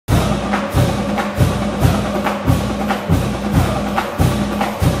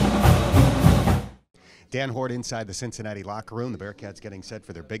Dan Hoard inside the Cincinnati locker room. The Bearcats getting set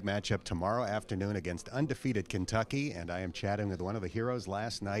for their big matchup tomorrow afternoon against undefeated Kentucky. And I am chatting with one of the heroes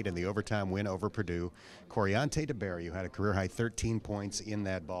last night in the overtime win over Purdue, Coreontae DeBerry, who had a career-high 13 points in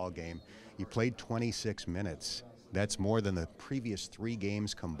that ball game. You played 26 minutes. That's more than the previous 3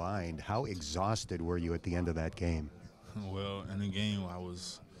 games combined. How exhausted were you at the end of that game? Well, in the game, I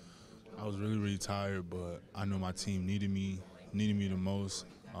was really tired, but I know my team needed me the most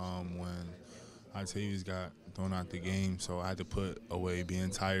when Octavius got thrown out the game, so I had to put away being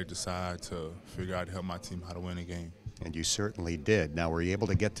tired aside to figure out to help my team how to win a game. And you certainly did. Now, were you able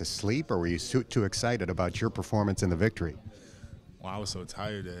to get to sleep, or were you too excited about your performance in the victory? Well, I was so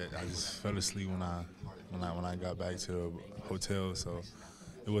tired that I just fell asleep when I got back to the hotel, so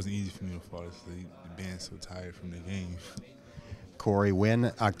it wasn't easy for me to fall asleep being so tired from the game. Corey,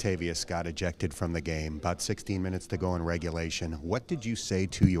 when Octavius got ejected from the game, about 16 minutes to go in regulation, what did you say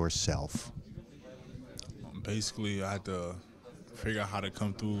to yourself? Basically, I had to figure out how to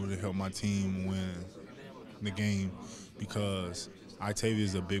come through to help my team win the game because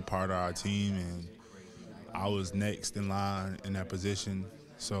Octavius is a big part of our team, and I was next in line in that position.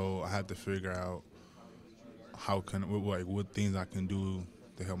 So I had to figure out what things I can do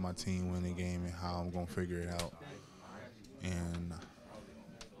to help my team win the game and how I'm gonna figure it out. And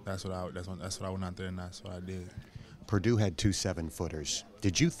that's what I went out there and that's what I did. Purdue had 2 7-footers.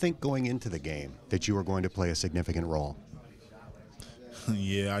 Did you think going into the game that you were going to play a significant role?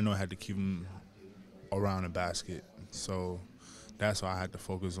 Yeah, I know I had to keep them around the basket, so that's why I had to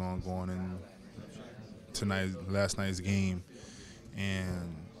focus on going in last night's game,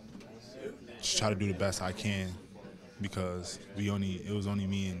 and just try to do the best I can because it was only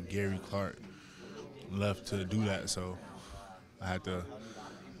me and Gary Clark left to do that, so I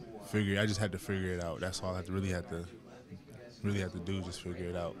just had to figure it out. That's all I really had to do, just figure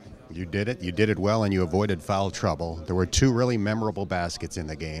it out. You did it. You did it well, and you avoided foul trouble. There were 2 really memorable baskets in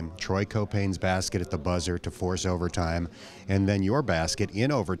the game. Troy Copain's basket at the buzzer to force overtime, and then your basket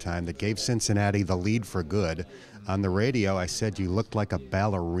in overtime that gave Cincinnati the lead for good. On the radio, I said you looked like a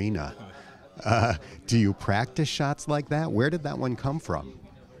ballerina. Do you practice shots like that? Where did that one come from?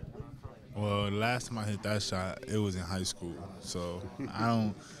 Well, the last time I hit that shot, it was in high school. So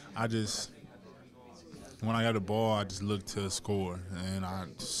when I got the ball, I just looked to score, and I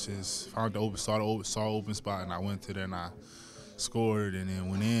just found saw open spot, and I went to there and I scored, and then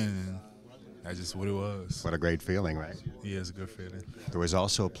went in, and that's just what it was. What a great feeling, right? Yeah, it's a good feeling. There was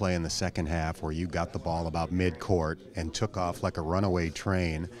also a play in the second half where you got the ball about mid-court and took off like a runaway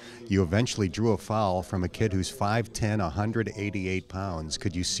train. You eventually drew a foul from a kid who's 5'10", 188 pounds.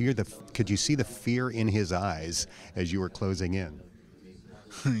 Could you see the fear in his eyes as you were closing in?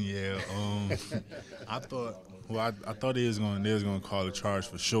 Yeah, I thought they was gonna call a charge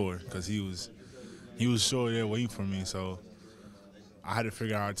for sure because he was sure there waiting for me. So I had to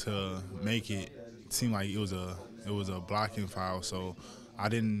figure out to make it seem like it was a blocking foul. So I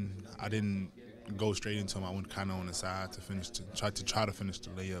didn't go straight into him. I went kind of on the side to try to finish the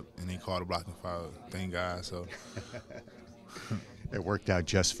layup, and they called a blocking foul. Thank God. So. It worked out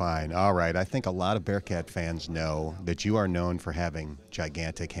just fine. All right, I think a lot of Bearcat fans know that you are known for having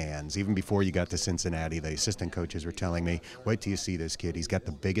gigantic hands. Even before you got to Cincinnati, the assistant coaches were telling me, wait till you see this kid. He's got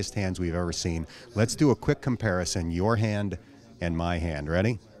the biggest hands we've ever seen. Let's do a quick comparison, your hand and my hand.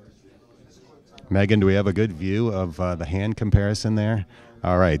 Ready? Megan, do we have a good view of the hand comparison there?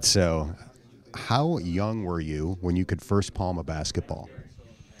 All right, so how young were you when you could first palm a basketball?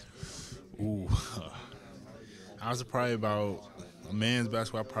 Ooh, I was probably about a man's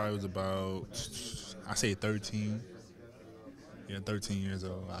basketball. Probably was about, I say 13. Yeah, 13 years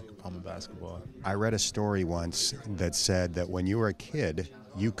old. I could palm a basketball. I read a story once that said that when you were a kid,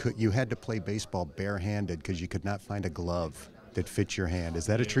 you had to play baseball barehanded because you could not find a glove that fit your hand. Is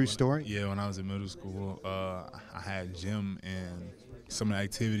that a true story? Yeah, when I was in middle school, I had gym, and some of the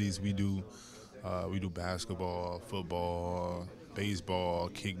activities we do basketball, football, baseball,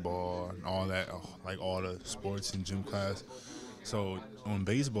 kickball, and all that, like all the sports in gym class. So on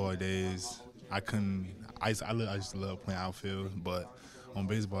baseball days, I used to love playing outfield, but on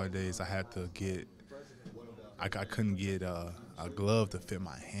baseball days I couldn't get a glove to fit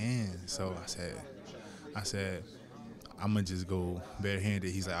my hand. So I said, I'm gonna just go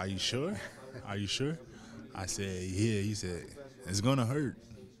barehanded. He's like, are you sure? Are you sure? I said, yeah. He said, it's gonna hurt.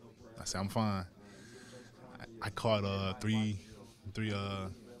 I said, I'm fine. I caught three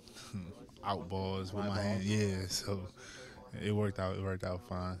out balls with my hand. Yeah, so it worked out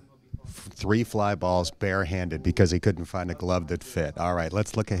fine. 3 fly balls barehanded because he couldn't find a glove that fit. All right,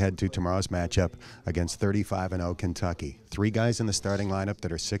 let's look ahead to tomorrow's matchup against 35-0 Kentucky. 3 guys in the starting lineup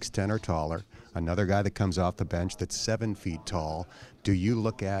that are 6'10" or taller. Another guy that comes off the bench that's 7 feet tall. Do you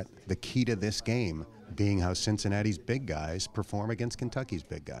look at the key to this game being how Cincinnati's big guys perform against Kentucky's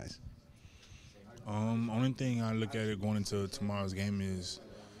big guys? Only thing I look at it going into tomorrow's game is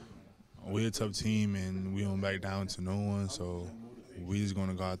we're a tough team and we don't back down to no one, so we're just going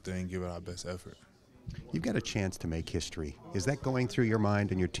to go out there and give it our best effort. You've got a chance to make history. Is that going through your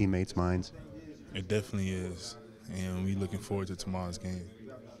mind and your teammates' minds? It definitely is, and we're looking forward to tomorrow's game.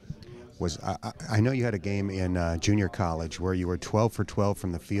 I know you had a game in junior college where you were 12 for 12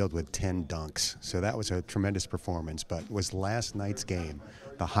 from the field with 10 dunks, so that was a tremendous performance, but was last night's game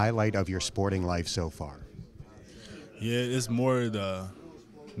the highlight of your sporting life so far? Yeah, it's more the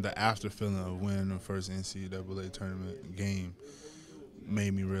after feeling of winning the first NCAA tournament game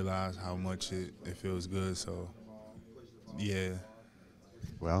made me realize how much it feels good, so yeah.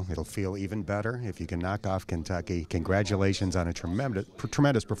 Well, it'll feel even better if you can knock off Kentucky. Congratulations on a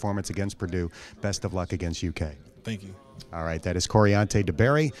tremendous performance against Purdue. Best of luck against UK. Thank you. All right, that is Coreontae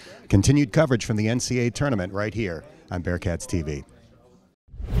DeBerry. Continued coverage from the NCAA tournament right here on Bearcats TV.